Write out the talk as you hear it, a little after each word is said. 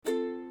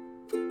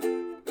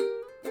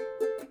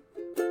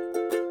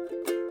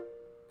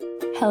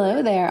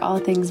Hello there, All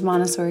Things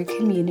Montessori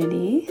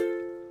community.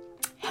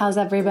 How's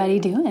everybody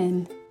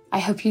doing? I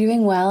hope you're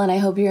doing well, and I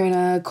hope you're in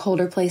a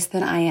colder place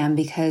than I am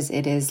because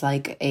it is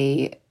like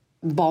a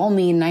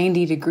balmy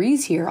 90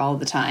 degrees here all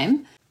the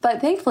time. But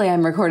thankfully,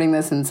 I'm recording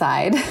this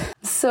inside.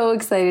 So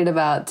excited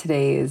about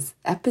today's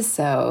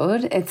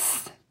episode.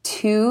 It's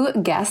two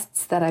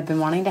guests that I've been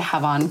wanting to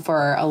have on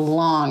for a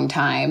long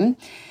time.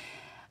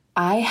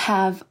 I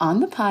have on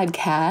the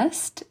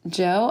podcast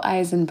Joe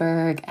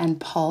Eisenberg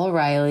and Paul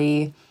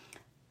Riley,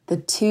 the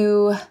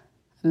two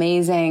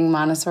amazing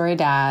Montessori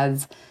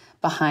dads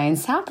behind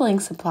Sapling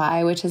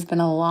Supply, which has been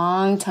a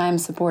long-time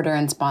supporter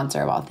and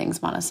sponsor of All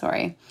Things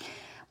Montessori.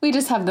 We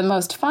just have the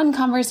most fun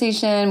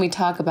conversation. We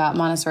talk about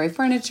Montessori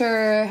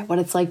furniture, what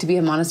it's like to be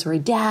a Montessori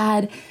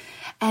dad,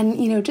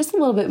 and, just a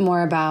little bit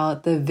more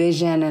about the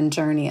vision and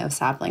journey of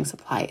Sapling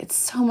Supply. It's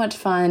so much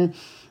fun,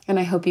 and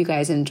I hope you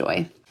guys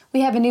enjoy.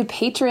 We have a new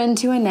patron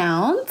to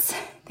announce.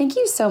 Thank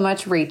you so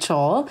much,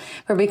 Rachel,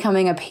 for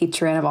becoming a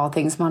patron of All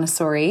Things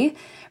Montessori.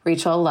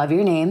 Rachel, love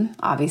your name,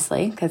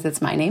 obviously, because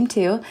it's my name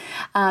too.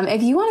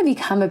 If you want to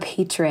become a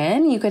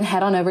patron, you can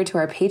head on over to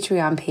our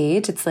Patreon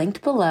page. It's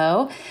linked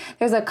below.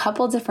 There's a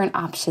couple different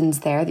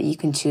options there that you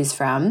can choose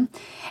from.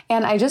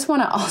 And I just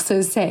want to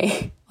also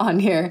say on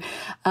here,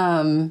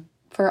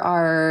 for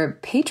our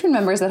patron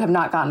members that have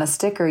not gotten a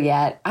sticker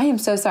yet, I am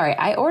so sorry.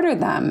 I ordered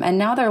them and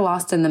now they're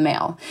lost in the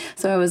mail.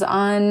 So I was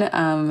on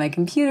my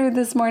computer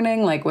this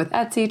morning, with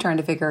Etsy, trying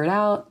to figure it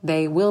out.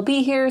 They will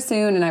be here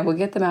soon and I will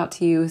get them out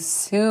to you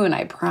soon.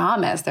 I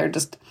promise. They're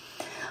just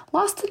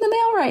lost in the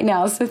mail right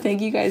now. So thank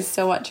you guys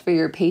so much for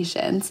your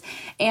patience.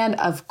 And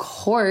of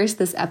course,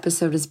 this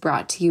episode is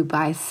brought to you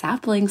by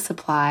Sapling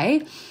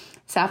Supply.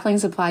 Sapling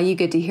Supply, you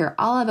get to hear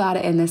all about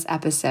it in this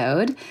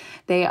episode.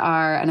 They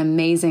are an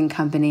amazing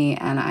company,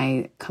 and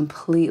I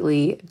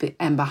completely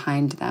am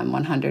behind them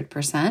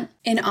 100%.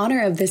 In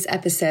honor of this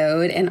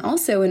episode, and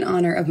also in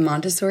honor of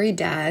Montessori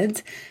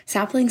dads,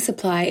 Sapling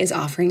Supply is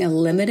offering a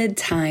limited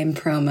time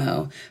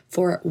promo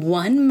for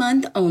 1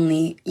 month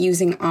only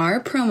using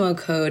our promo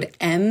code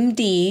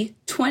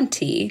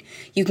MD20.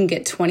 You can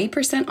get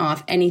 20%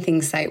 off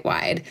anything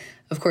site-wide.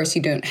 Of course,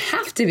 you don't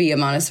have to be a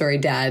Montessori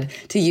dad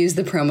to use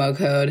the promo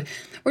code.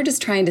 We're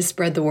just trying to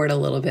spread the word a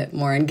little bit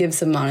more and give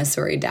some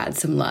Montessori dads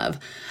some love.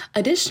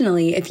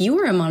 Additionally, if you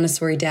are a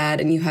Montessori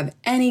dad and you have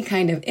any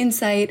kind of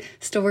insight,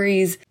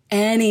 stories,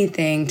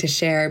 anything to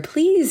share,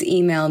 please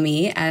email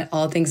me at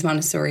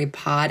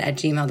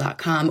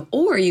allthingsmontessoripod@gmail.com,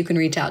 or you can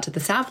reach out to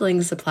the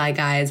Sapling Supply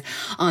guys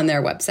on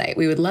their website.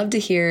 We would love to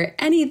hear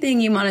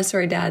anything you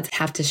Montessori dads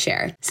have to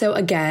share. So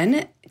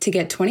again, to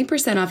get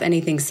 20% off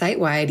anything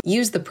site-wide,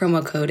 use the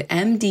promo code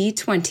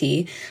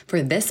MD20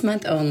 for this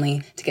month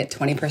only to get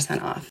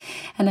 20% off.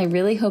 And I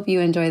really hope you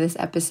enjoy this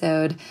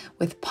episode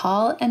with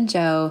Paul and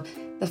Joe,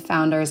 the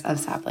founders of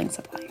Sapling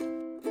Supply.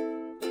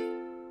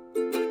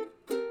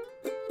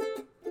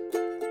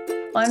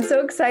 Well, I'm so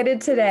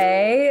excited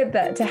today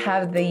to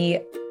have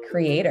the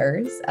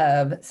creators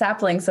of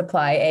Sapling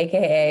Supply,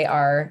 aka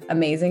our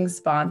amazing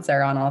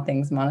sponsor on All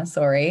Things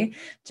Montessori,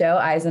 Joe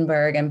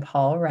Eisenberg and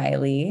Paul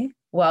Riley.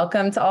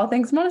 Welcome to All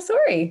Things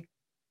Montessori.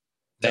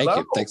 Thank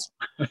you. Thanks.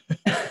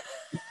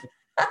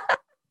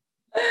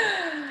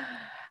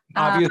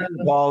 Obviously,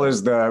 Paul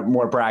is the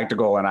more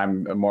practical and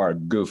I'm more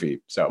goofy.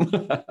 So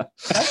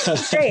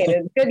that's great.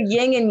 It's good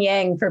yin and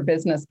yang for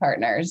business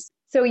partners.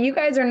 So you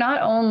guys are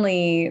not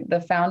only the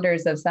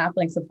founders of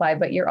Sapling Supply,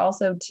 but you're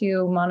also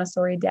two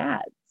Montessori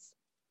dads.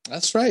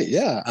 That's right.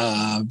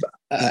 Yeah.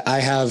 I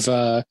have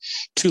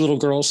two little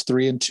girls,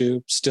 3 and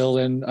 2, still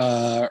in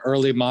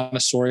early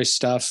Montessori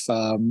stuff,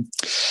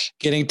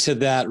 getting to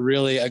that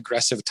really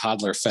aggressive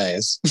toddler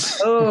phase.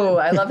 Oh,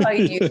 I love how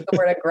you use the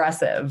word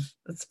aggressive.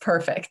 It's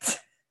perfect.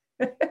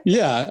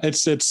 Yeah,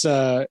 it's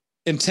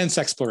intense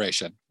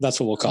exploration. That's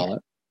what we'll call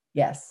it.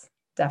 Yes,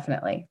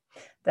 definitely.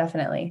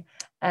 Definitely.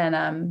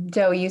 And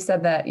Joe, you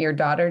said that your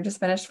daughter just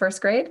finished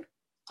first grade?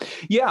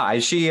 Yeah,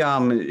 she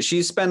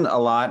spent a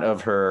lot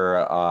of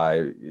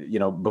her,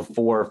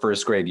 before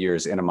first grade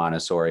years in a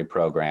Montessori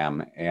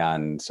program.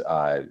 And,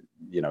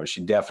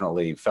 she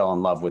definitely fell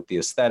in love with the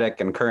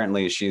aesthetic. And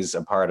currently she's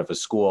a part of a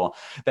school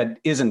that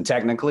isn't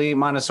technically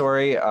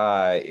Montessori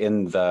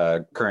in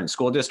the current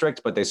school district,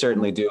 but they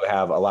certainly do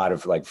have a lot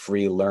of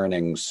free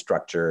learning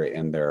structure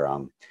in their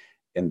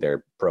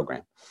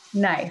program.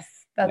 Nice.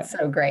 That's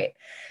so great.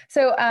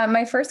 So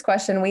my first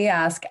question, we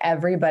ask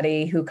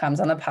everybody who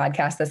comes on the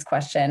podcast this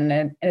question,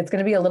 and it's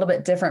going to be a little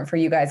bit different for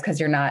you guys because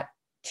you're not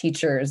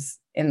teachers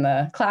in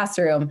the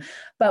classroom,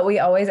 but we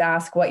always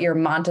ask what your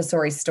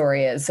Montessori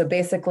story is. So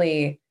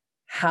basically,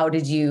 how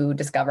did you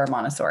discover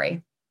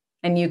Montessori?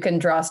 And you can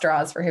draw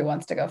straws for who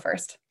wants to go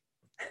first.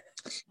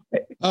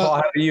 Paul,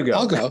 how do you go?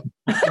 I'll go.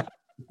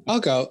 I'll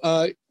go.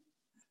 I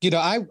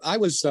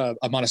was a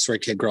Montessori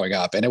kid growing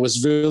up, and it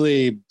was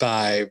really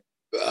by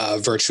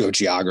virtue of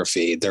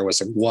geography. There was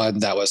one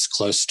that was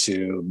close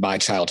to my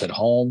childhood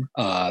home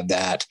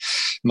that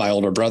my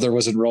older brother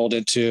was enrolled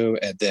into,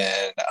 and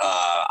then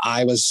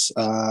I was,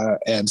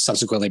 and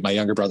subsequently my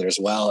younger brother as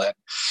well.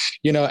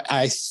 And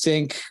I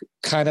think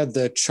kind of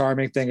the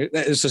charming thing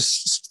is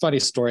this funny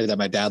story that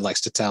my dad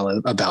likes to tell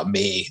about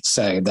me,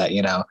 saying that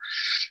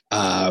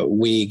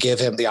we give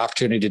him the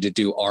opportunity to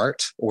do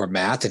art or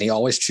math, and he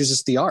always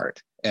chooses the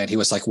art. And he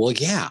was like, "Well,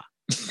 yeah."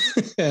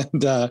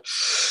 And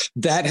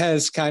that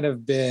has kind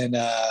of been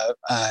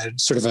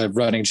sort of a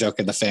running joke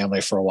in the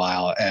family for a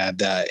while,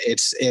 and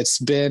it's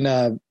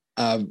been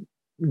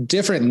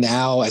different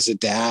now as a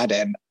dad,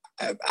 and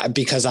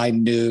because I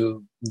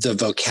knew the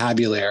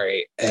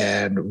vocabulary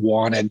and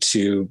wanted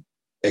to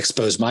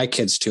expose my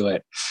kids to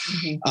it,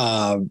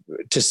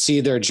 to see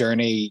their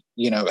journey,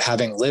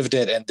 having lived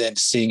it and then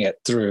seeing it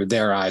through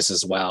their eyes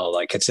as well.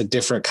 Like, it's a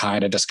different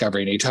kind of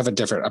discovery. You need to have a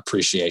different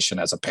appreciation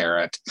as a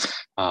parent.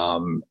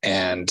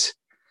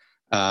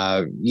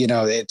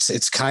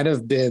 It's kind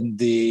of been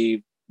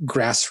the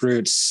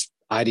grassroots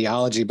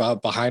ideology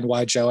behind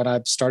why Joe and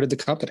I started the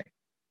company.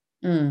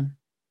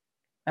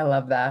 I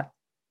love that.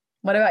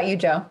 What about you,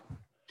 Joe?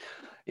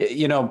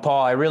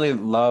 Paul, I really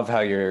love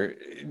how you're,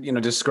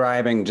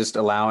 describing just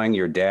allowing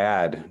your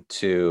dad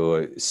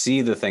to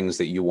see the things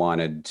that you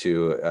wanted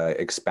to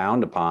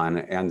expound upon,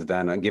 and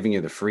then giving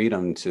you the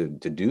freedom to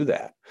do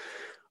that.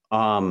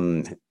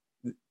 My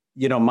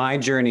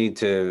journey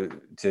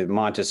to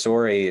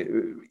Montessori,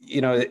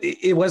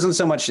 it wasn't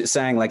so much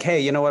saying like, hey,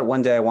 you know what,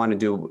 one day I want to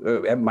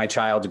do my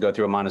child to go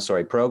through a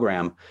Montessori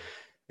program.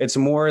 It's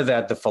more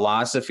that the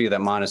philosophy that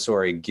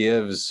Montessori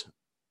gives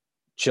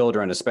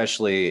children,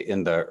 especially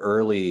in the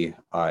early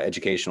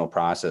educational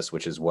process,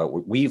 which is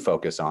what we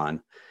focus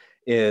on,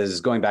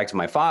 is going back to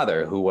my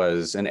father, who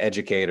was an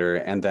educator,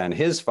 and then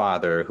his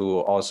father, who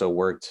also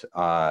worked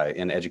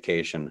in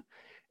education,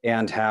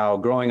 and how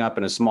growing up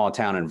in a small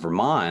town in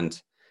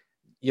Vermont,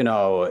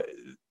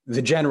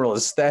 the general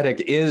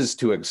aesthetic is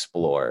to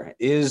explore,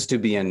 is to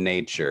be in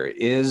nature,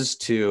 is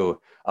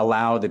to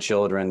allow the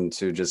children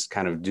to just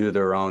kind of do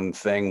their own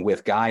thing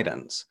with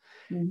guidance.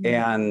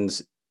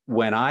 And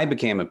when I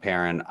became a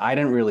parent, I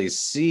didn't really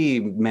see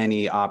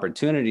many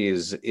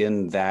opportunities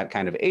in that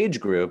kind of age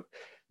group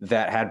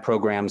that had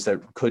programs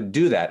that could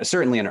do that,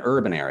 certainly in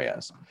urban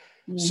areas.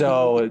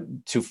 So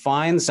to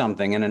find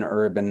something in an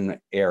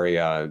urban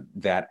area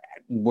that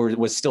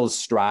was still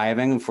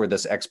striving for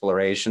this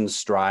exploration,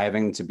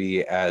 striving to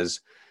be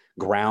as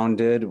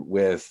grounded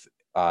with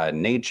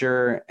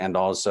nature, and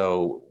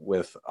also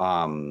with,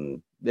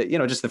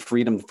 just the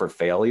freedom for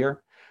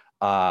failure,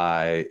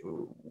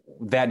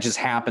 that just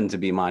happened to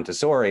be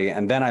Montessori.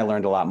 And then I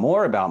learned a lot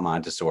more about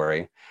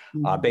Montessori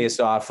based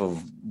off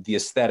of the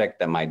aesthetic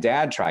that my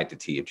dad tried to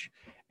teach.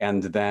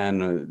 And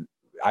then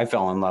I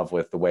fell in love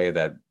with the way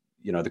that,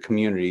 the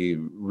community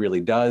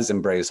really does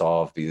embrace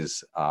all of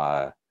these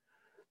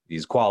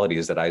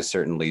qualities that I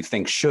certainly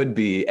think should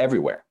be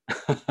everywhere.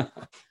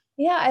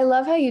 Yeah, I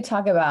love how you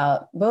talk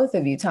about, both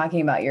of you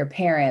talking about your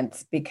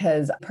parents,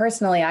 because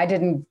personally, I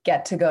didn't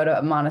get to go to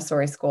a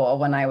Montessori school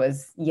when I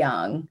was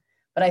young,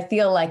 but I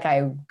feel like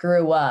I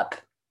grew up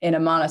in a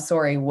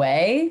Montessori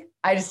way.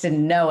 I just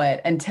didn't know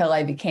it until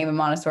I became a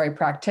Montessori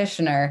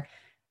practitioner,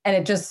 and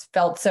it just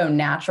felt so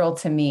natural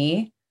to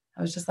me.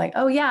 I was just like,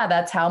 oh yeah,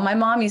 that's how my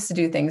mom used to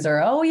do things,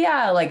 or, oh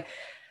yeah,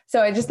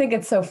 so I just think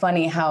it's so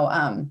funny how,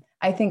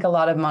 I think a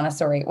lot of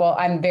Montessori, well,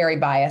 I'm very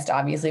biased,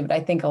 obviously, but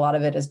I think a lot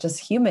of it is just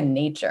human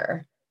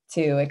nature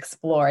to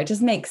explore. It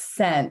just makes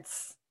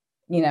sense,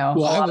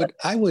 Well,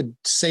 I would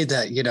say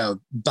that,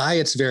 by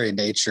its very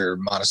nature,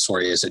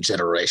 Montessori is a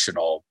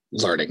generational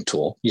learning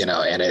tool,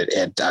 and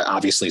it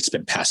obviously it's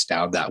been passed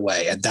down that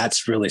way. And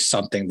that's really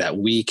something that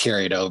we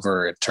carried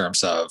over in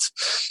terms of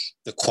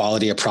the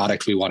quality of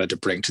product we wanted to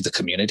bring to the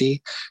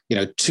community.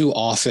 Too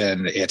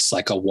often it's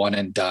like a one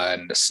and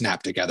done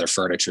snap together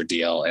furniture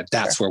deal. And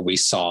that's where we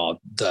saw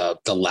the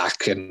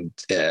lack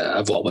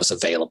of what was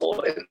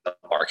available in the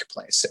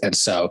marketplace. And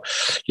so,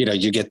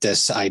 you get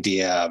this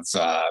idea of,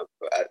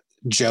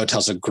 Joe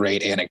tells a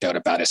great anecdote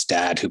about his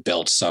dad, who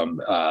built some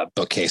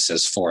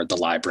bookcases for the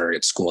library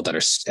at school that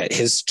are at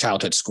his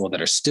childhood school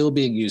that are still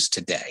being used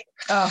today.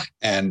 Oh,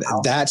 and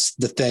wow. That's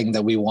the thing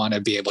that we want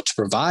to be able to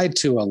provide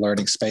to a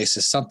learning space,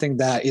 is something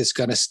that is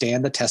going to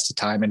stand the test of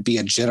time and be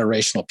a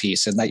generational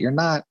piece, and that you're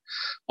not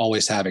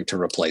always having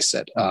to replace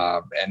it.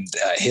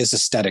 His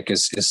aesthetic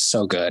is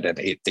so good,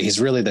 and he's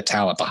really the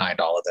talent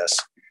behind all of this.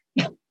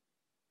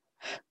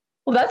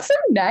 Well, that's so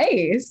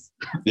nice.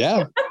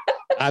 Yeah,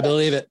 I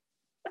believe it.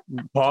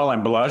 Paul,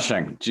 I'm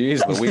blushing.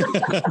 Jeez Louise.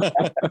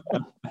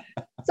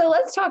 So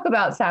let's talk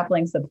about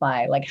Sapling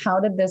Supply. Like, how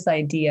did this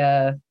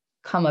idea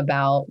come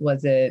about?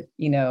 Was it,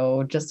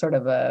 just sort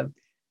of a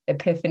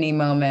epiphany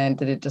moment?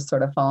 Did it just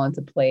sort of fall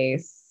into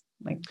place?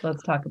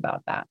 Let's talk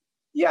about that.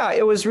 Yeah,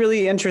 it was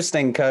really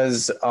interesting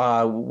because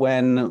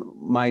when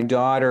my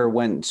daughter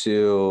went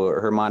to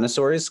her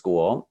Montessori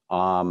school,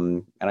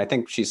 and I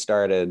think she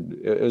started,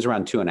 it was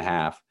around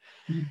 2.5.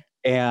 Mm-hmm.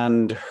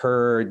 And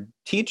her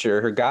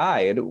teacher, her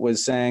guide,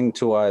 was saying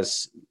to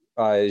us,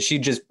 she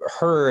just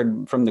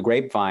heard from the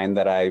grapevine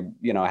that I,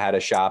 had a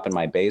shop in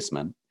my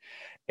basement.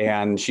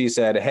 And she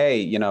said,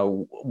 hey,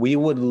 we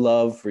would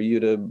love for you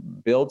to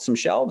build some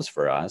shelves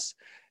for us.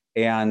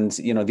 And,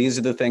 these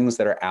are the things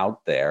that are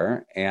out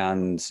there.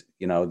 And,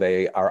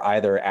 they are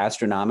either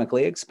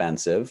astronomically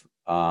expensive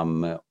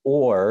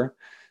or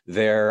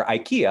they're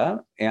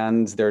IKEA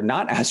and they're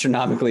not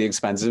astronomically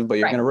expensive, but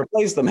you're going to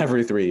replace them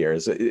every 3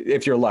 years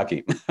if you're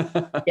lucky.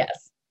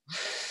 Yes.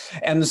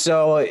 And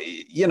so,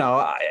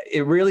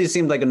 it really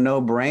seemed like a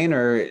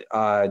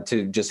no-brainer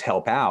to just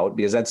help out,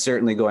 because that's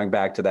certainly going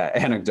back to that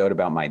anecdote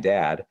about my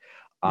dad.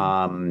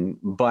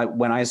 But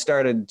when I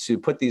started to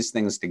put these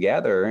things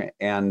together,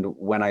 and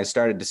when I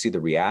started to see the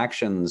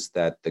reactions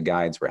that the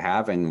guides were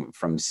having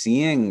from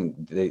seeing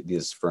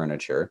this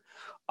furniture,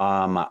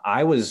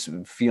 I was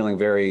feeling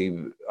very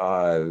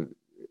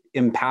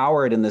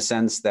empowered in the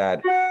sense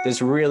that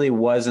this really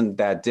wasn't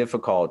that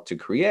difficult to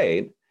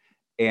create.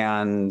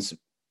 And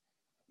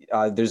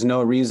there's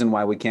no reason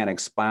why we can't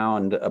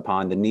expound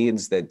upon the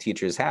needs that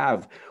teachers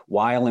have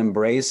while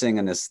embracing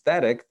an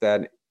aesthetic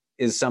that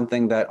is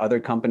something that other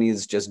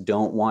companies just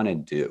don't want to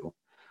do.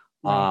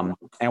 Right.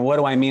 And what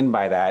do I mean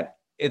by that?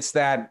 It's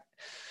that,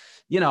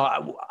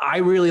 I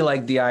really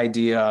like the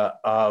idea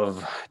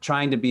of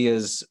trying to be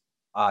as,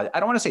 I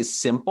don't want to say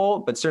simple,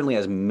 but certainly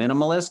as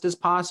minimalist as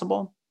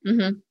possible.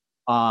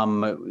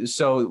 Mm-hmm.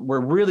 So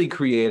we're really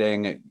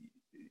creating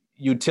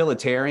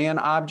utilitarian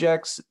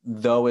objects,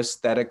 though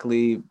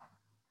aesthetically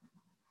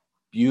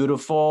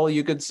beautiful,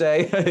 you could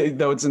say,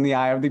 though it's in the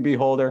eye of the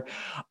beholder,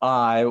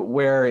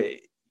 where,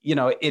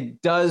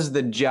 it does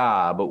the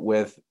job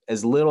with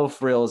as little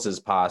frills as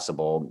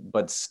possible,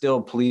 but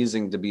still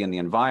pleasing to be in the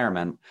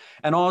environment,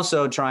 and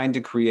also trying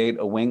to create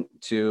a wink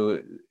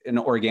to an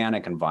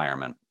organic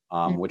environment,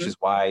 which is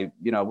why,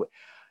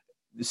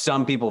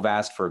 some people have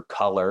asked for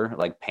color,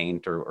 like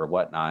paint or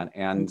whatnot.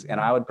 And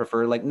I would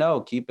prefer, no,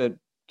 keep it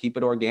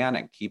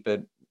organic, keep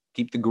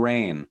the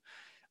grain,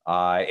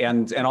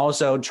 and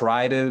also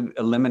try to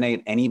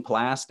eliminate any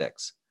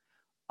plastics.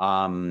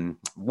 One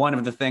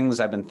of the things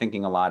I've been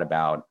thinking a lot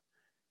about,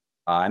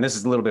 and this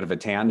is a little bit of a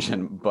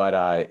tangent,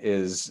 but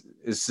is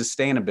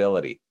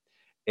sustainability.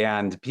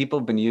 And people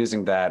have been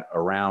using that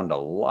around a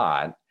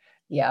lot.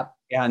 Yeah.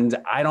 And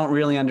I don't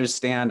really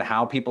understand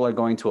how people are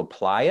going to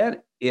apply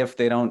it if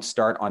they don't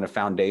start on a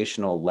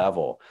foundational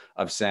level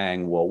of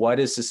saying, well, what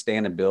is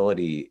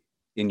sustainability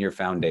in your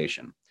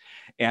foundation?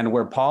 And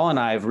where Paul and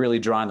I have really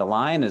drawn the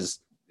line is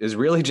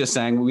really just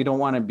saying we don't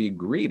want to be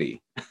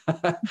greedy.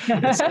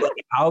 So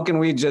how can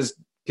we just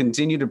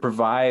continue to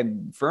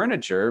provide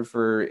furniture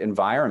for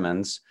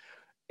environments,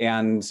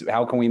 and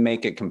how can we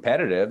make it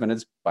competitive? And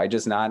it's by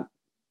just not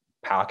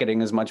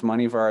pocketing as much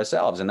money for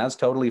ourselves. And that's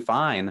totally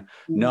fine,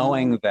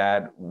 knowing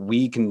that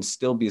we can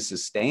still be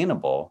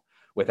sustainable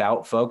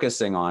without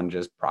focusing on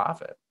just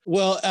profit.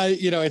 Well,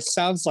 it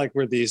sounds like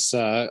we're these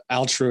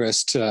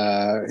altruist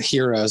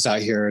heroes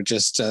out here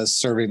just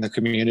serving the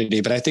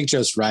community. But I think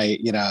Joe's right.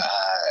 You're not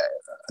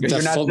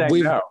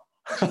saying no.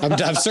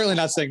 I'm certainly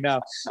not saying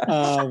no.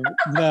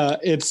 No,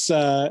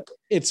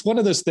 it's one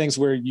of those things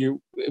where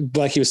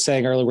like he was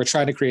saying earlier, we're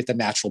trying to create the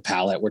natural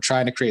palette. We're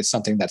trying to create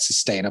something that's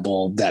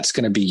sustainable, that's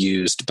going to be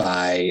used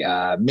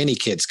by many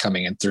kids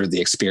coming in through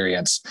the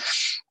experience.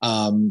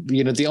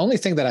 The only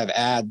thing that I've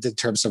added in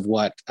terms of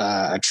what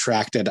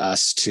attracted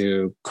us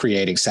to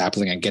creating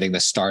Sapling and getting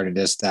this started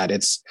is that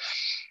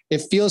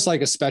it feels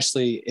like,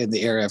 especially in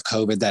the area of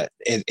COVID, that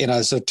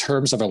in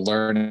terms of a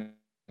learning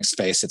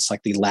space, it's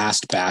like the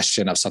last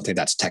bastion of something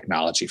that's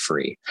technology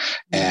free.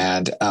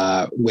 And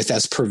with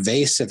as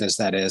pervasive as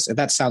that is, and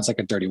that sounds like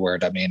a dirty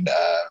word. I mean,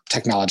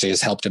 technology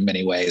has helped in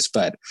many ways,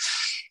 but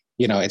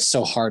it's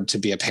so hard to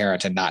be a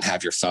parent and not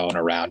have your phone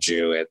around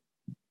you.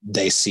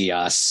 They see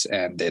us,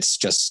 and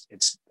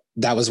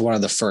that was one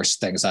of the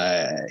first things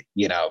I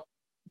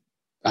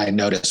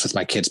noticed with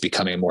my kids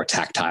becoming more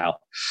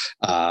tactile,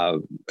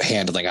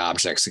 handling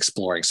objects,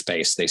 exploring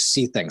space. They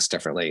see things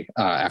differently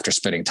after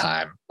spending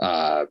time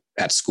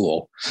at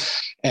school.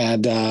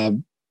 And,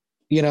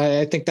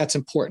 I think that's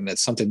important.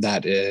 It's something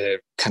that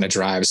kind of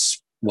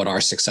drives what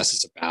our success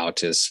is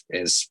about,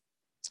 is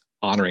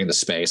honoring the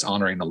space,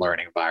 honoring the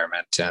learning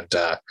environment, and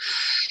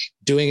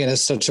doing it in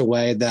such a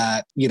way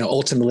that,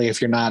 ultimately,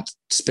 if you're not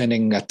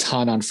spending a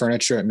ton on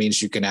furniture, it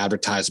means you can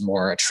advertise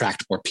more,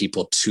 attract more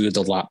people to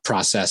the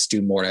process,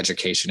 do more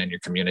education in your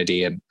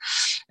community,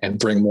 and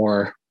bring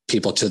more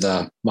people to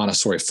the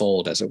Montessori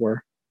fold, as it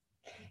were.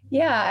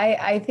 Yeah,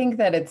 I think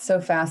that it's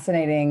so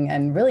fascinating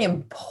and really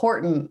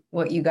important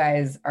what you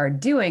guys are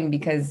doing,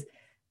 because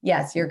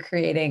yes, you're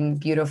creating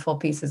beautiful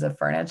pieces of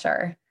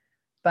furniture,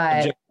 but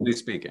objectively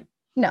speaking.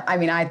 No, I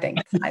mean, I think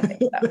so.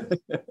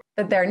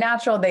 That they're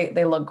natural.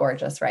 They look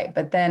gorgeous, right?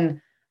 But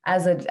then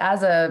as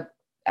a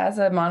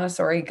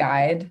Montessori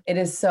guide, it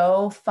is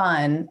so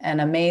fun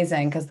and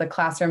amazing because the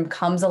classroom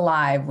comes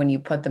alive when you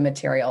put the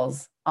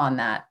materials on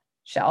that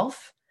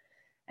shelf.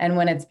 And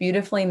when it's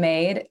beautifully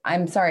made,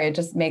 I'm sorry, it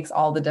just makes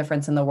all the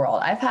difference in the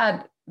world. I've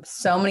had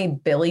so many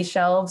Billy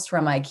shelves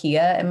from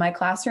IKEA in my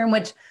classroom,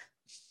 which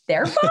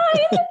they're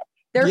fine.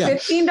 They're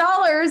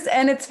 $15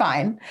 and it's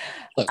fine.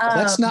 Look,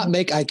 let's not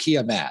make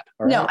IKEA mad.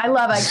 No, I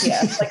love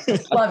IKEA.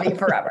 Like, love you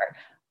forever.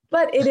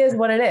 But it is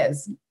what it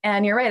is.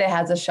 And you're right. It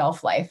has a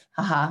shelf life.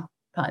 Haha,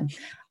 pun.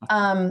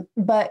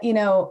 But, you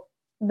know,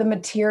 the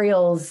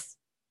materials,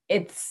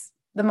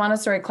 the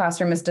Montessori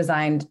classroom is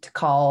designed to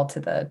call to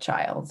the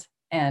child.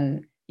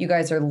 And you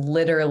guys are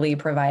literally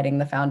providing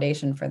the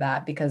foundation for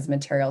that because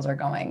materials are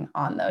going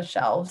on those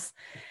shelves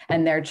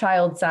and they're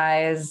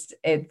child-sized.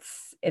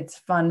 It's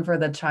fun for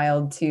the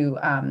child to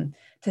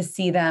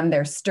see them.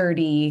 They're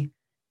sturdy.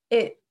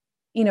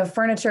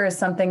 Furniture is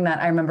something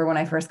that I remember when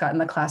I first got in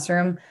the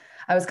classroom,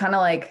 I was kind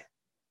of like,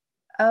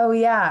 oh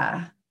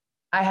yeah,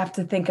 I have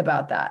to think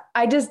about that.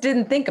 I just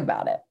didn't think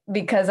about it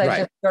because I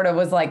just sort of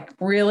was like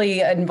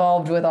really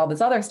involved with all this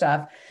other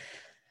stuff.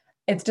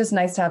 It's just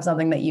nice to have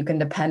something that you can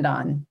depend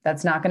on.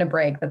 That's not going to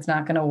break. That's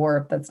not going to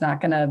warp. That's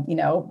not going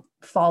to,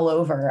 fall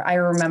over. I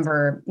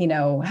remember,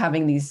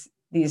 having these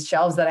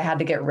shelves that I had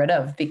to get rid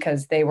of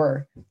because they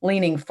were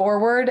leaning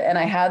forward and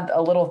I had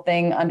a little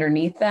thing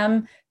underneath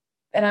them.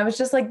 And I was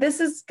just like, this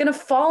is going to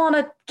fall on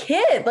a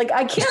kid. Like,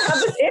 I can't have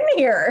this in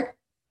here.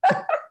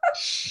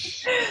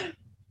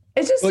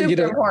 It's just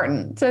super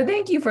important. So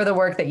thank you for the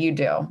work that you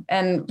do.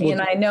 And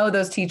I know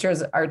those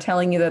teachers are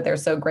telling you that they're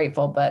so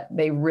grateful, but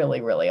they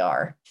really, really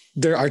are.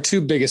 There are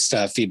two biggest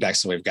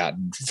feedbacks that we've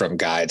gotten from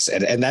guides.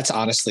 And that's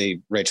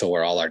honestly, Rachel,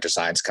 where all our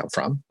designs come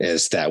from,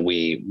 is that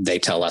they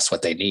tell us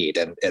what they need.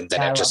 And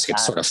then it just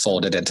gets sort of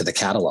folded into the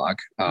catalog.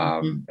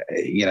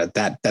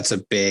 That's a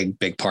big,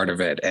 big part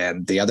of it.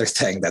 And the other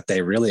thing that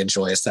they really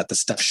enjoy is that the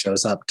stuff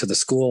shows up to the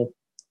school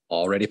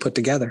already put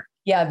together.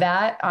 Yeah,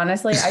 that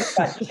honestly, I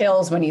got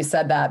chills when you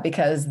said that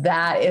because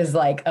that is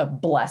like a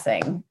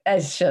blessing.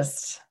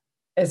 It's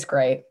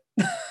great.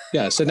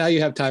 Yeah. So now you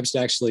have times to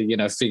actually,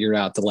 figure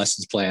out the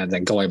lessons plans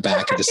and going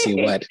back and to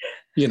see what,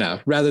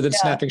 rather than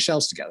snapping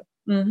shelves together.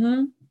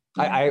 Mm-hmm.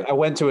 I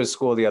went to a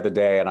school the other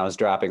day and I was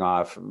dropping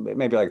off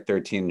maybe like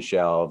 13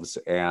 shelves.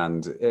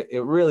 And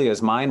it really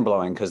is mind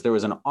blowing because there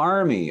was an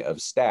army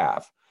of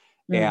staff.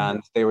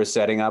 And they were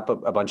setting up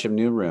a bunch of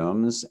new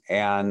rooms.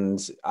 And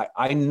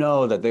I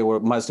know that they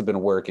must have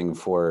been working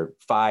for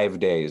 5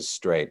 days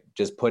straight,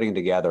 just putting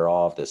together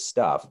all of this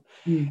stuff.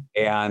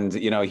 And,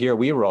 here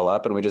we roll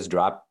up and we just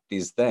drop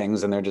these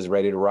things and they're just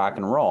ready to rock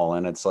and roll.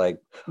 And it's like,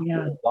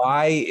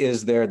 why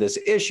is there this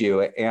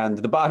issue? And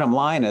the bottom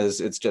line is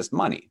it's just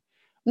money.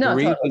 No, the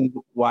reason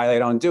why they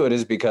don't do it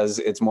is because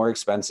it's more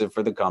expensive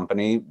for the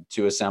company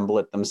to assemble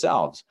it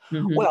themselves.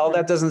 Mm-hmm. Well,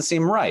 that doesn't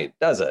seem right,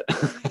 does it?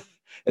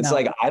 It's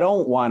like, I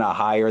don't want to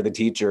hire the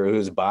teacher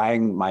who's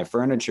buying my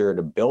furniture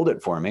to build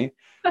it for me.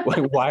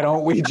 Why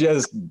don't we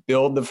just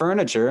build the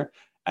furniture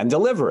and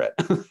deliver it?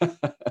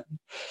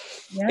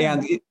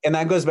 And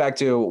that goes back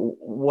to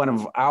one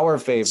of our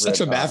favorite. Such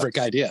a maverick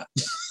idea.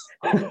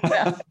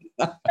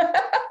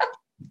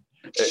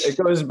 It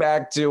goes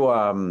back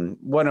to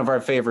one of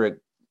our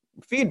favorite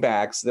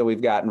feedbacks that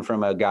we've gotten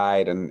from a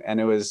guide. And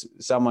it was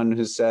someone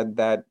who said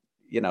that,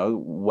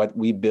 what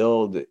we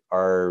build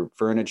are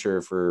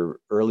furniture for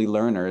early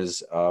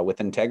learners with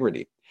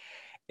integrity.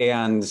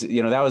 And,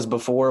 that was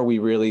before we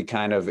really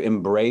kind of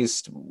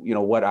embraced,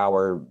 what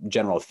our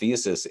general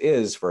thesis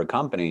is for a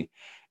company.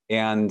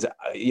 And,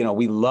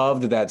 we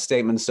loved that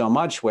statement so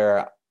much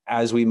where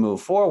as we move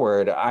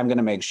forward, I'm going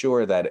to make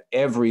sure that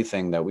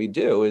everything that we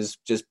do is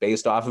just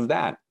based off of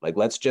that. Like,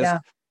 let's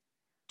just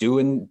do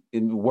in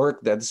work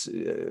that's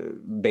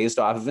based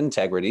off of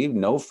integrity,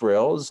 no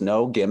frills,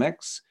 no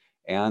gimmicks.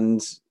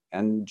 And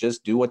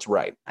just do what's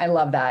right. I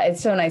love that. It's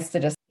so nice to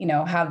just,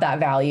 have that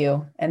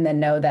value and then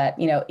know that,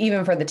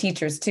 even for the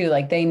teachers too,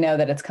 like they know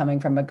that it's coming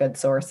from a good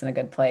source and a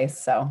good place.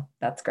 So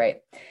that's great.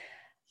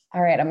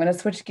 All right. I'm going to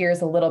switch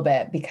gears a little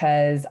bit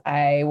because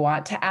I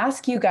want to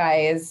ask you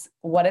guys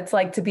what it's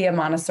like to be a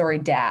Montessori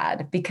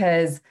dad,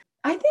 because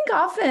I think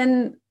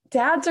often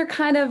dads are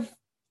kind of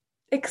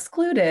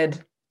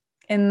excluded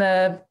in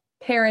the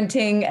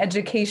parenting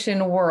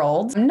education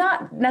world,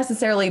 not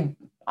necessarily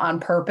on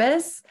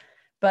purpose.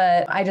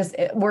 But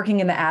working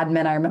in the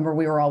admin, I remember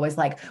we were always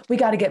like, we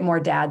got to get more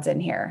dads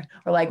in here.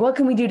 Or like, what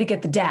can we do to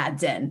get the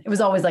dads in? It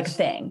was always like a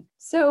thing.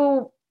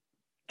 So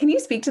can you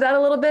speak to that a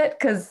little bit?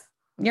 Because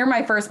you're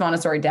my first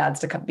Montessori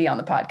dads to be on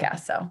the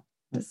podcast. So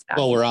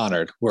well, we're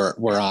honored. We're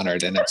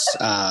honored. And it's,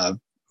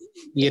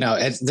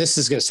 this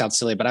is going to sound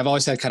silly, but I've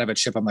always had kind of a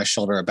chip on my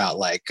shoulder about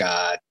like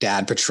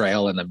dad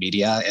portrayal in the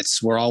media.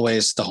 We're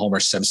always the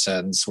Homer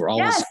Simpsons. We're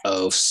always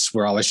oafs.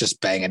 We're always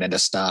just banging into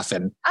stuff.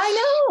 And I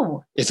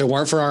know if it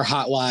weren't for our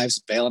hot wives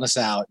bailing us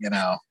out,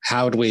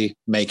 how would we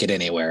make it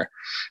anywhere?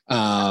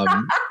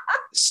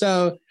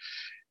 So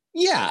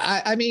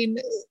yeah, I mean,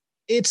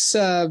 it's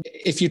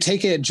if you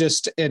take it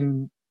just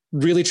and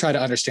really try to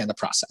understand the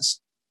process.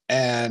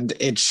 And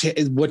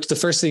what the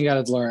first thing you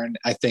got to learn,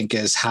 I think,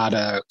 is how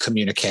to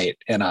communicate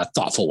in a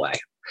thoughtful way.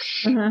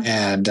 Mm-hmm.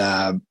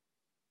 And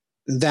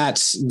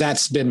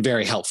that's been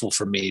very helpful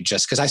for me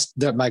just because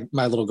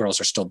my little girls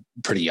are still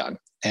pretty young,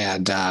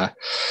 and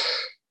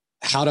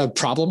how to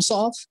problem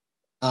solve.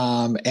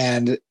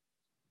 And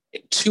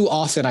too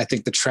often I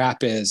think the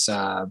trap is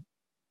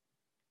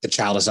the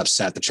child is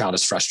upset, the child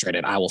is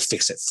frustrated, I will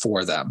fix it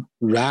for them,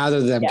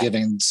 rather than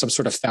giving some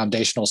sort of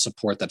foundational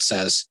support that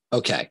says,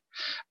 okay,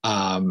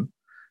 tell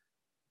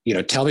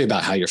me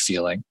about how you're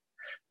feeling.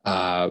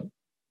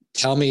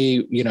 Tell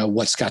me,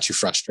 what's got you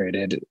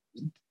frustrated.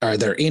 Are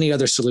there any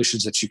other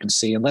solutions that you can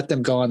see, and let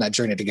them go on that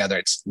journey together?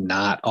 It's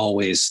not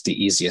always the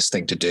easiest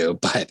thing to do,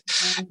 but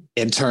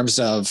in terms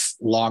of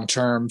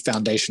long-term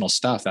foundational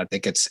stuff, I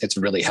think it's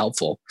really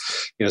helpful.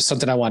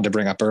 Something I wanted to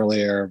bring up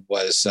earlier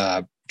was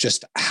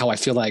just how I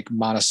feel like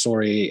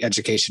Montessori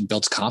education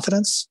builds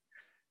confidence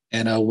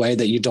in a way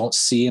that you don't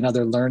see in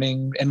other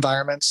learning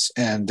environments.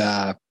 And,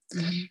 I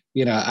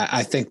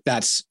think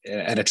that's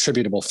an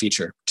attributable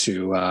feature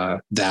to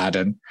that.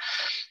 And,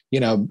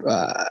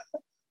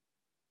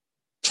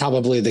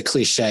 probably the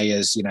cliche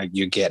is,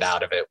 you get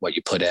out of it what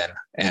you put in.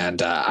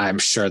 And I'm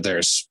sure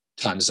there's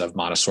tons of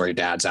Montessori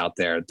dads out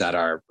there that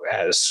are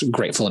as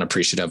grateful and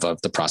appreciative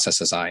of the process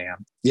as I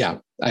am. Yeah,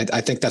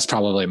 I think that's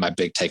probably my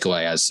big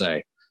takeaway as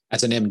an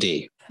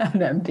MD. An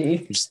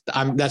MD.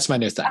 That's my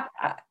new thing.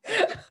 I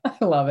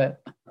love it.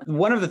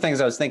 One of the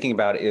things I was thinking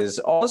about is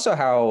also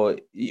how,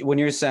 when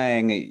you're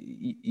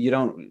saying you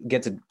don't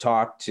get to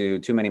talk to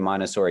too many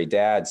Montessori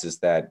dads, is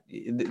that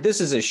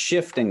this is a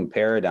shifting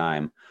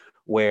paradigm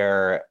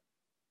where,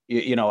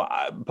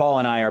 Paul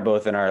and I are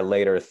both in our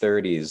later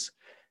 30s,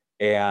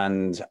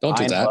 and don't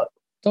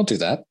do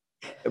that.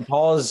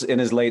 Paul's in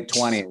his late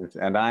 20s,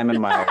 and I'm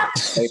in my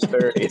late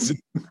 30s.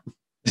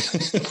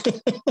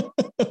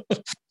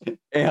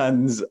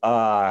 And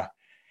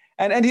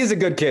he's a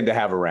good kid to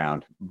have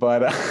around,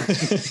 but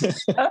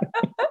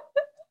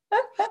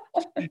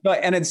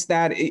and it's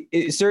that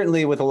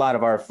certainly with a lot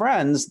of our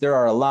friends, there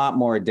are a lot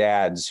more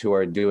dads who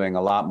are doing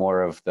a lot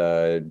more of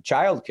the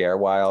childcare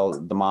while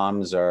the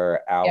moms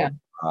are out,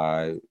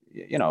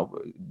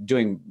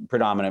 doing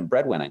predominant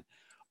breadwinning.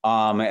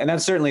 And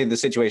that's certainly the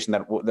situation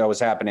that was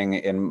happening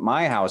in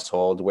my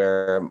household,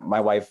 where my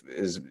wife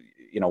is,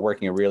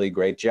 working a really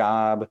great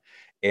job.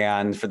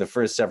 And for the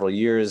first several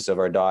years of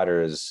our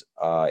daughter's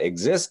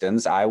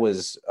existence, I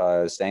was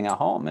staying at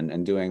home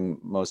and doing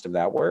most of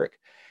that work.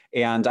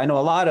 And I know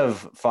a lot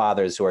of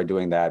fathers who are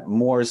doing that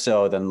more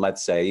so than,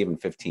 let's say, even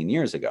 15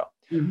 years ago.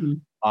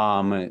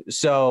 Mm-hmm.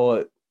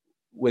 So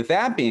with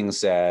that being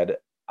said,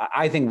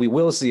 I think we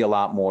will see a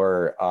lot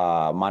more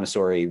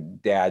Montessori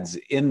dads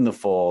in the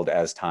fold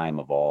as time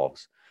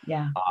evolves.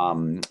 Yeah.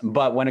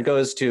 But when it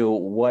goes to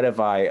what have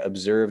I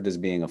observed as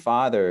being a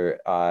father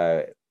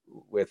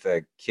with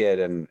a kid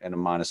in a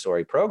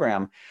Montessori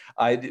program,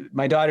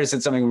 my daughter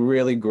said something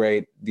really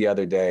great the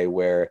other day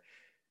where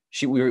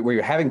we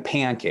were having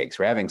pancakes.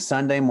 We're having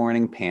Sunday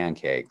morning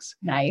pancakes.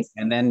 Nice.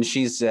 And then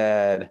she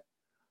said,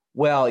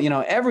 well,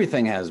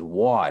 everything has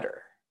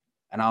water.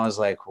 And I was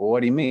like, well, what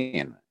do you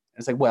mean?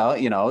 It's like, well,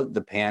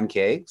 the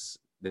pancakes,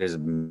 there's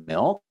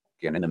milk,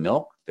 and in the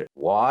milk, there's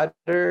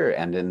water,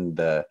 and in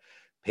the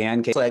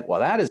pancakes, like, well,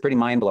 that is pretty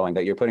mind-blowing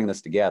that you're putting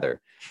this together.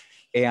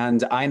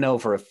 And I know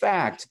for a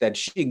fact that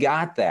she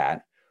got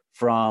that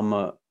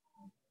from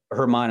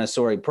her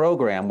Montessori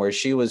program, where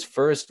she was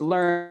first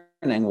learning,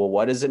 well,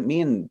 what does it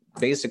mean?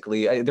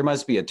 Basically, there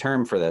must be a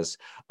term for this,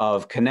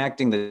 of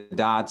connecting the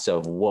dots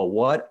of, well,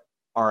 what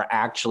are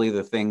actually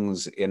the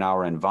things in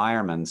our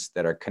environments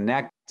that are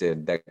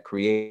connected, that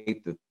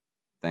create the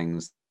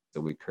things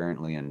that we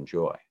currently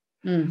enjoy.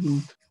 Mm-hmm.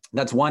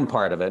 That's one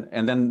part of it.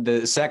 And then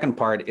the second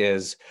part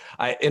is,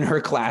 in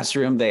her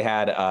classroom, they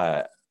had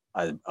a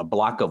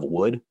block of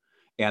wood,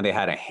 and they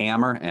had a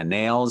hammer and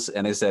nails.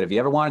 And they said, if you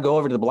ever want to go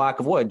over to the block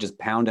of wood, just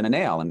pound in a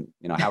nail and,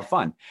 have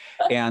fun.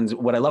 And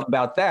what I love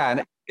about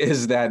that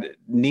is that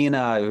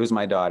Nina, who's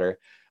my daughter,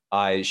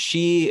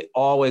 she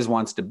always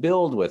wants to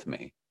build with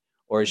me,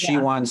 or she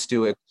wants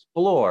to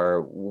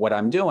explore what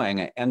I'm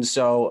doing. And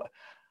so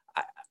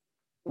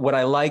what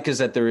I like is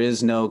that there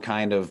is no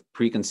kind of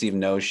preconceived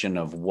notion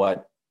of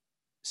what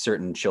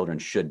certain children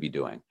should be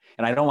doing.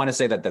 And I don't want to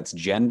say that that's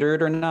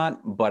gendered or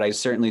not, but I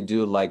certainly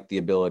do like the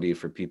ability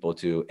for people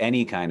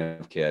any kind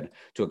of kid,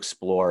 to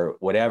explore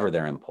whatever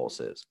their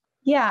impulse is.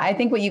 Yeah, I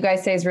think what you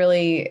guys say is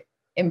really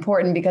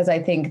important, because I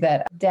think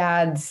that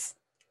dads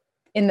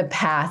in the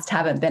past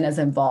haven't been as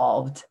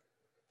involved.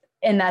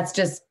 And that's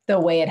just the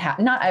way it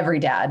happened. Not every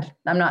dad,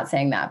 I'm not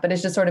saying that, but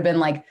it's just sort of been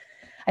like,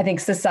 I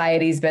think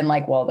society's been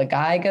like, well, the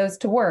guy goes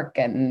to work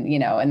and,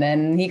 and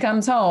then he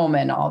comes home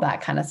and all that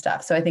kind of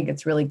stuff. So I think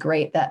it's really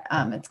great that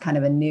it's kind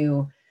of a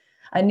new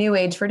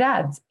age for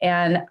dads.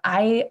 And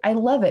I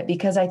love it,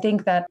 because I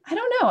think that, I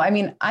don't know. I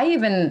mean,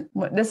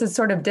 this is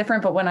sort of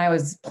different, but when I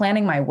was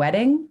planning my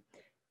wedding,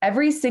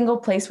 every single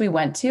place we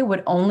went to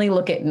would only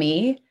look at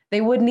me.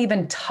 They wouldn't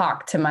even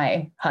talk to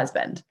my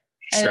husband.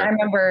 Sure. And I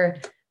remember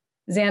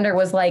Xander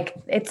was like,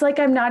 it's like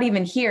I'm not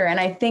even here. And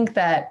I think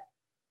that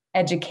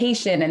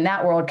education in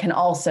that world can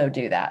also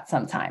do that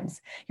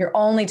sometimes. You're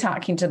only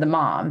talking to the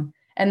mom,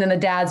 and then the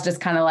dad's just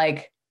kind of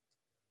like,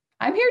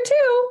 I'm here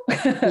too.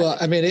 Well,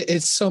 I mean,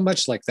 it's so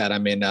much like that. I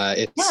mean,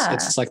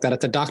 it's like that at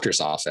the doctor's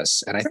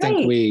office. And I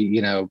think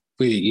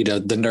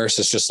the nurse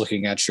is just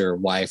looking at your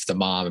wife, the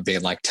mom, and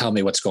being like, tell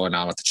me what's going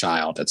on with the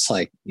child. It's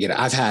like,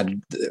 I've had,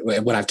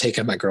 when I've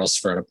taken my girls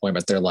for an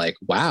appointment, they're like,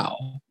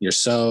 wow, you're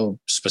so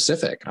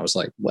specific. And I was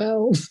like,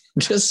 well,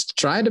 just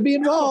trying to be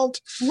involved.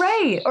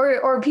 Right.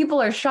 Or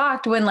people are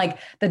shocked when like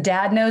the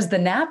dad knows the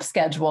nap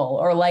schedule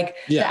or like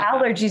the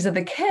allergies of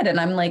the kid. And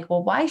I'm like,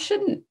 well, why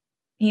shouldn't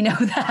you know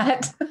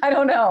that? I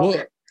don't know.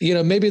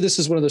 Well, maybe this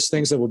is one of those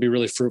things that will be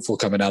really fruitful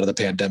coming out of the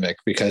pandemic,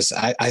 because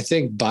I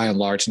think by and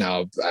large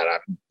now,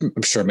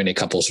 I'm sure many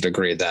couples would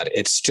agree that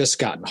it's just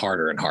gotten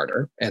harder and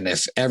harder. And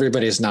if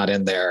everybody's not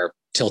in there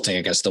tilting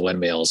against the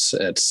windmills,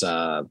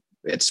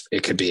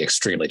 it could be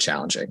extremely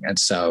challenging. And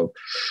so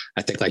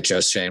I think, like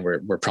Joe's saying,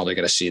 we're probably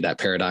going to see that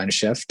paradigm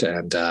shift.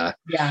 And,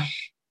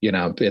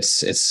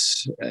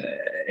 it's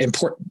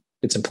important.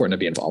 It's important to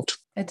be involved.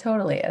 It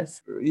totally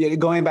is.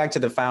 Going back to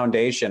the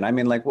foundation, I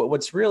mean, like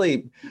what's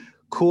really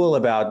cool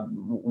about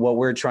what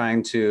we're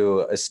trying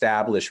to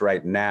establish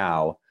right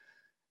now,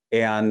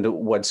 and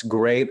what's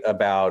great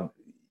about,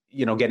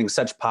 getting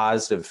such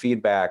positive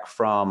feedback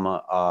from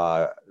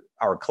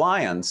our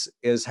clients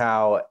is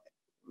how,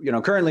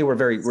 currently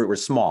we're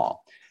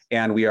small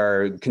and we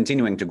are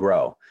continuing to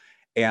grow.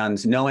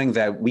 And knowing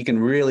that we can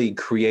really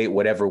create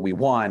whatever we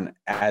want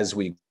as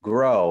we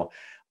grow.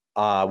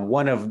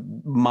 One of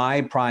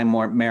my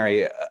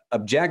primary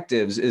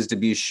objectives is to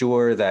be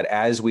sure that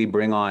as we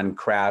bring on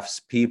crafts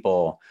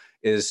people,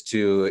 is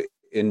to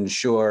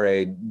ensure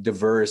a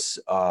diverse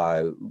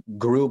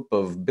group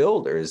of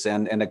builders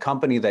and a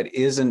company that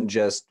isn't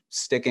just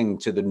sticking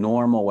to the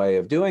normal way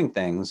of doing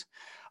things,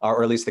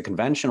 or at least the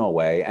conventional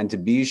way, and to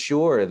be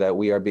sure that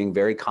we are being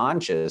very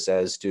conscious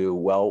as to,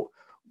 well,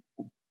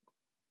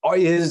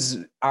 is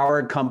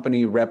our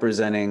company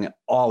representing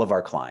all of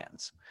our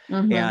clients?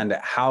 Mm-hmm. And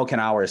how can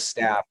our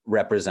staff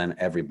represent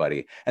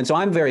everybody? And so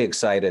I'm very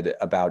excited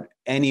about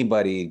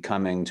anybody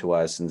coming to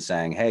us and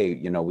saying, hey,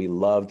 we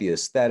love the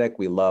aesthetic,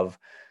 we love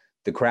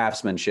the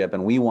craftsmanship,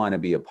 and we want to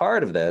be a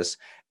part of this.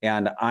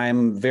 And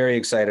I'm very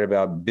excited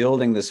about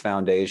building this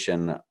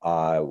foundation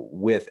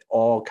with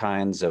all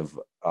kinds of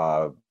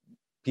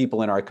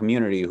people in our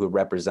community who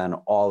represent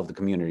all of the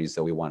communities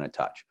that we want to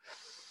touch.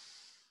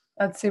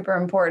 That's super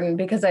important,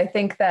 because I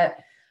think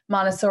that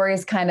Montessori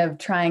is kind of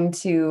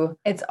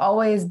it's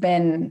always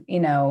been,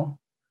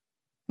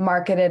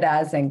 marketed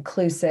as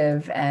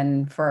inclusive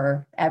and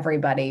for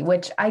everybody,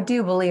 which I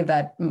do believe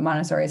that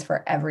Montessori is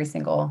for every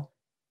single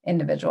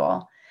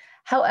individual.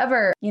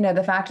 However,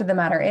 the fact of the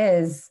matter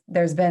is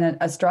there's been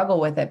a struggle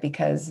with it,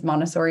 because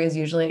Montessori is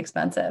usually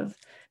expensive.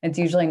 It's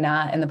usually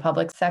not in the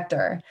public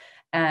sector.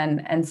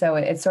 And so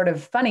it's sort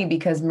of funny,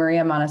 because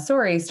Maria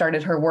Montessori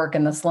started her work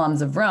in the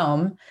slums of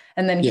Rome.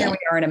 And then here we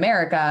are in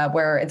America,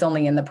 where it's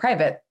only in the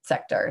private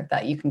sector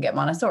that you can get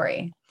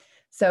Montessori.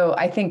 So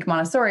I think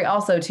Montessori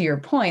also, to your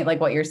point, like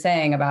what you're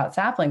saying about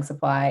Sapling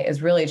Supply,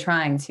 is really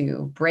trying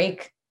to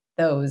break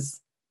those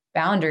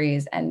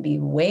boundaries and be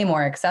way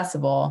more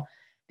accessible,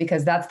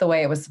 because that's the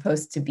way it was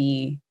supposed to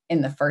be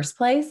in the first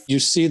place. You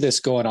see this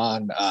going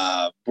on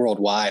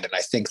worldwide. And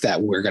I think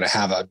that we're going to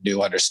have a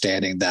new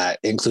understanding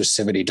that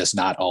inclusivity does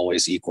not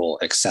always equal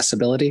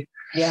accessibility.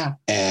 Yeah.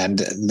 And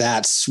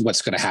that's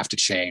what's going to have to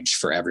change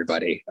for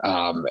everybody.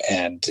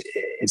 And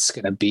it's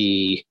going to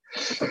be,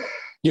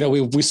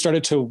 we're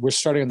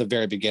starting in the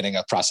very beginning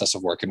a process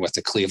of working with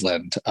the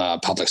Cleveland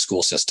public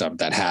school system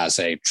that has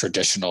a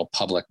traditional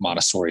public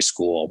Montessori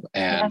school.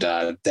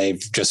 And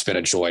they've just been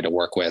a joy to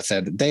work with.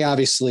 And they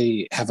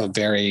obviously have a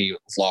very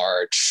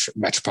large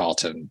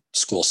metropolitan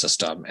school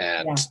system.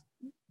 And,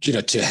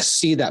 to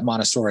see that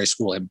Montessori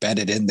school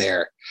embedded in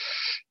there,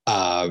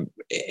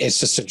 it's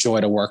just a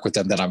joy to work with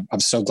them, that I'm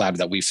so glad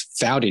that we've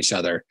found each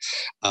other.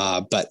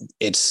 But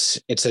it's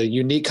a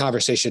unique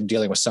conversation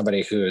dealing with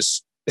somebody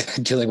who's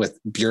dealing with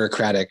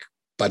bureaucratic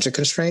budget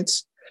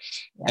constraints.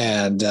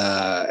 And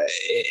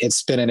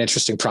it's been an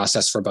interesting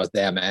process for both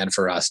them and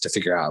for us to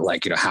figure out,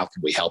 how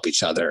can we help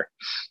each other?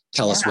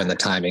 Tell us when the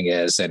timing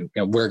is, and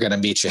we're going to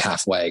meet you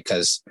halfway,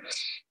 because,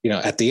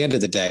 at the end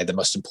of the day, the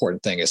most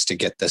important thing is to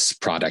get this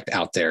product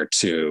out there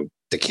to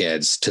the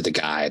kids, to the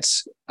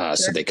guides,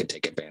 so they can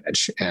take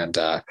advantage. And,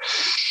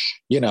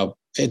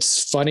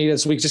 it's funny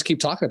as we just keep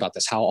talking about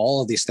this, how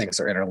all of these things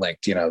are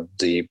interlinked,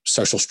 the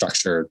social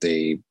structure,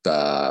 the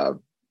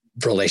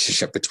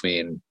relationship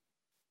between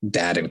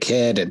dad and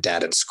kid, and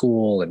dad and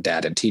school, and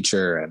dad and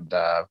teacher. And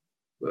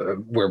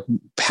we're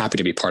happy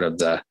to be part of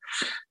the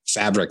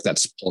fabric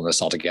that's pulling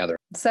this all together.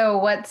 So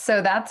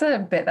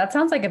that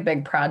sounds like a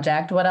big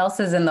project. What else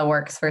is in the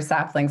works for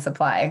Sapling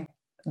Supply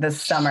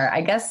this summer?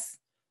 I guess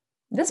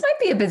this might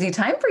be a busy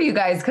time for you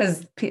guys,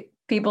 because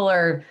people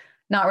are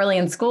not really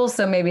in school.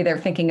 So maybe they're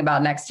thinking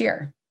about next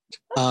year.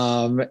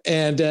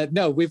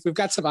 No, we've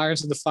got some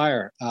irons in the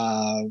fire.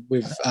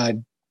 We've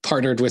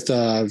partnered with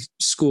a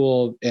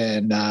school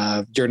in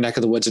your neck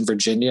of the woods in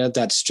Virginia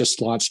that's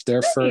just launched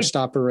their first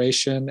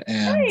operation,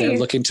 and they're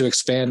looking to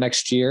expand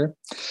next year.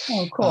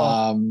 Oh,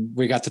 cool.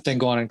 We got the thing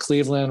going in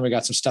Cleveland. We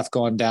got some stuff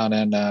going down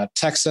in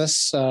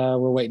Texas. We're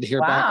waiting to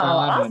hear back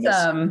on.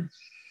 Awesome.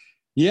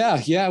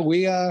 Yeah.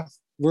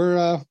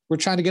 We're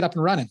trying to get up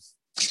and running.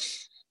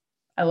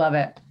 I love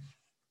it.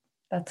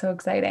 That's so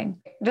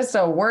exciting. Just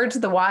a word to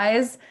the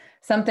wise,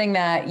 something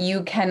that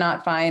you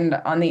cannot find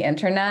on the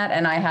internet.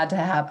 And I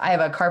have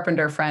a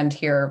carpenter friend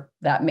here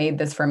that made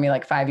this for me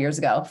like 5 years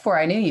ago, before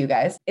I knew you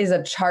guys, is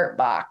a chart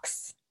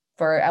box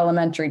for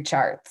elementary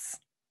charts.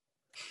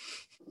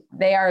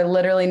 They are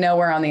literally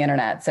nowhere on the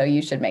internet. So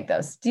you should make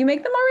those. Do you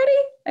make them already?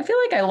 I feel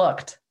like I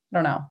looked.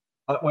 I don't know.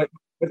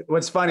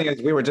 What's funny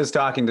is we were just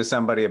talking to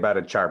somebody about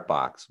a chart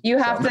box. You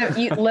have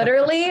to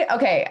literally,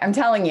 okay, I'm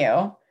telling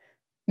you,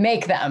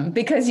 make them,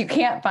 because you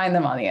can't find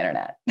them on the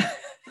internet.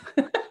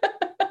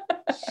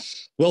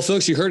 Well,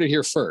 folks, you heard it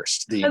here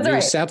first. The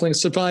new Sapling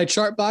Supply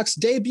chart box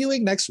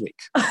debuting next week.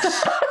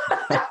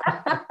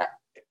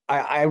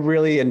 I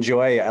really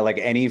enjoy like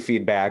any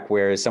feedback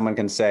where someone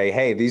can say,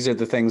 hey, these are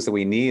the things that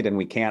we need and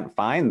we can't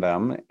find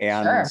them.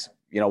 And,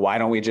 why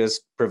don't we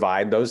just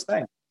provide those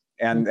things?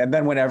 And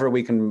then whenever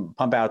we can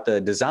pump out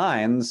the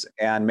designs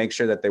and make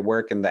sure that they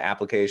work in the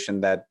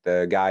application that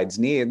the guides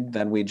need,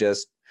 then we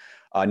just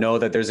know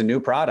that there's a new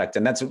product.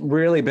 And that's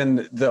really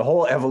been the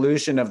whole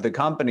evolution of the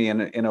company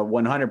in a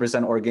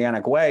 100%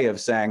 organic way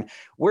of saying,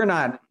 we're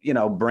not,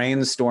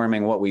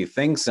 brainstorming what we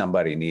think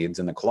somebody needs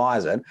in the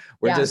closet.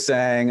 We're just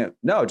saying,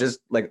 no, just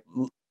like,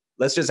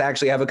 let's just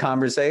actually have a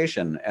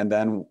conversation, and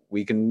then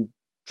we can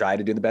try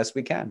to do the best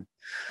we can.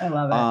 I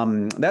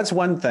love it. That's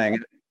one thing.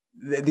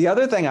 The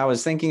other thing I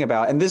was thinking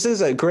about, and this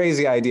is a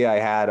crazy idea I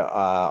had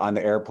on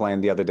the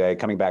airplane the other day,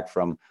 coming back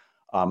from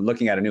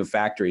looking at a new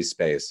factory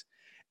space.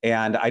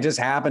 And I just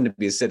happened to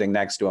be sitting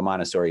next to a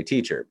Montessori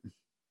teacher.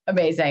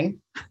 Amazing.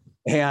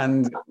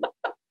 And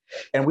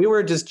we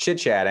were just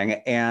chit-chatting.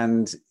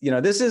 And,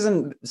 this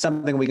isn't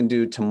something we can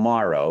do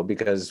tomorrow,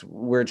 because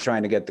we're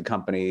trying to get the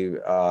company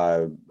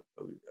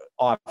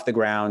off the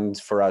ground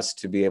for us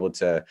to be able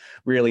to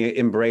really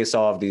embrace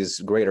all of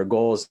these greater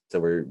goals that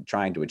we're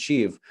trying to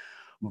achieve.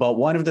 But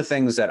one of the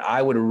things that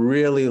I would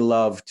really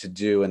love to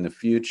do in the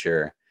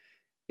future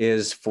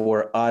is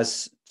for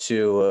us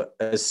to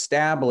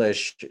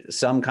establish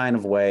some kind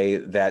of way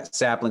that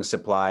Sapling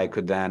Supply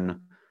could then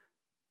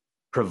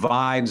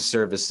provide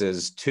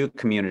services to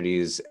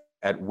communities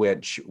at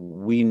which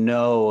we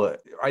know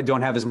I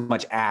don't have as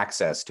much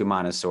access to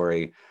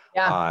Montessori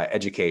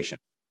education.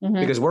 Mm-hmm.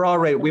 Because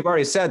we've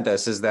already said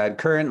this, is that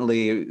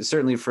currently,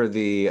 certainly for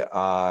the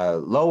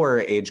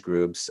lower age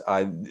groups,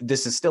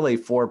 this is still a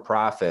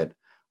for-profit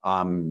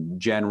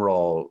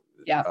general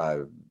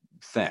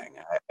thing.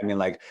 I mean,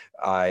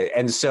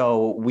 and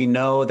so we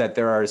know that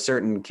there are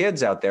certain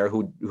kids out there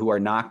who are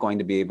not going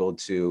to be able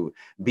to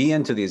be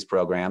into these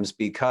programs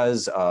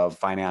because of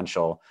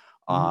financial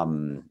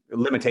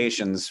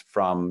limitations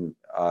from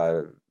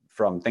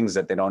things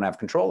that they don't have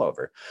control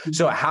over. Mm-hmm.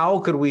 So how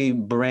could we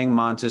bring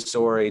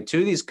Montessori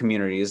to these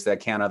communities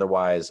that can't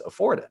otherwise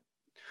afford it?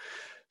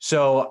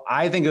 So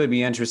I think it would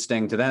be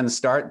interesting to then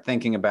start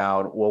thinking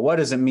about, well, what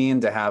does it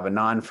mean to have a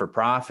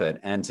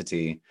non-for-profit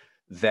entity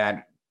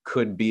that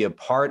could be a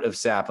part of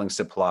Sapling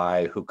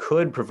Supply, who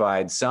could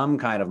provide some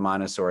kind of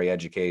Montessori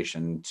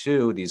education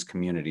to these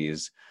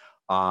communities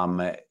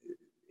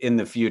in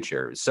the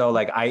future? So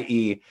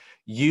i.e.,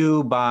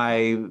 you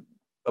buy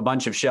a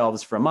bunch of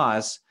shelves from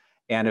us,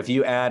 and if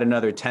you add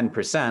another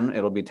 10%,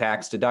 it'll be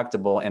tax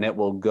deductible, and it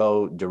will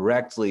go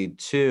directly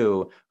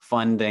to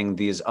funding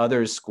these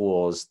other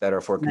schools that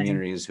are for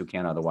communities who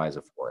can't otherwise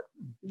afford.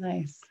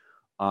 Nice.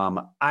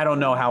 I don't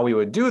know how we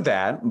would do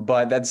that,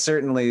 but that's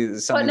certainly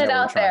something putting it that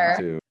out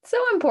there. So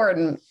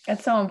important.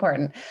 It's so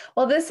important.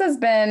 Well, this has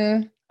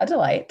been a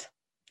delight,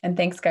 and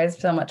thanks guys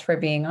so much for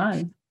being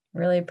on.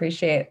 Really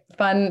appreciate it.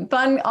 Fun,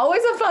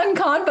 always a fun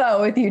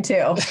convo with you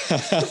two.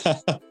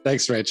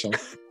 Thanks, Rachel.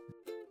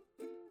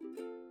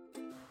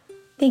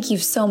 Thank you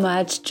so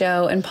much,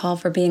 Joe and Paul,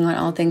 for being on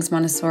All Things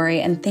Montessori.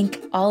 And thank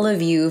all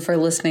of you for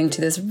listening to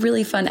this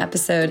really fun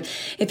episode.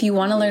 If you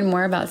want to learn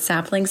more about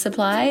Sapling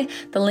Supply,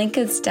 the link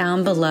is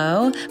down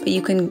below, but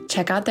you can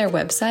check out their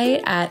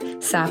website at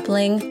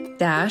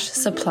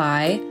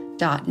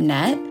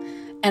sapling-supply.net.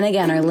 And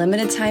again, our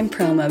limited time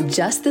promo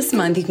just this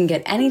month, you can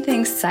get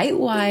anything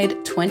site-wide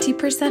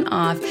 20%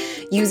 off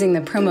using the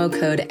promo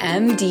code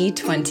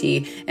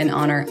MD20 in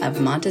honor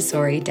of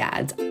Montessori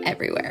dads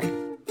everywhere.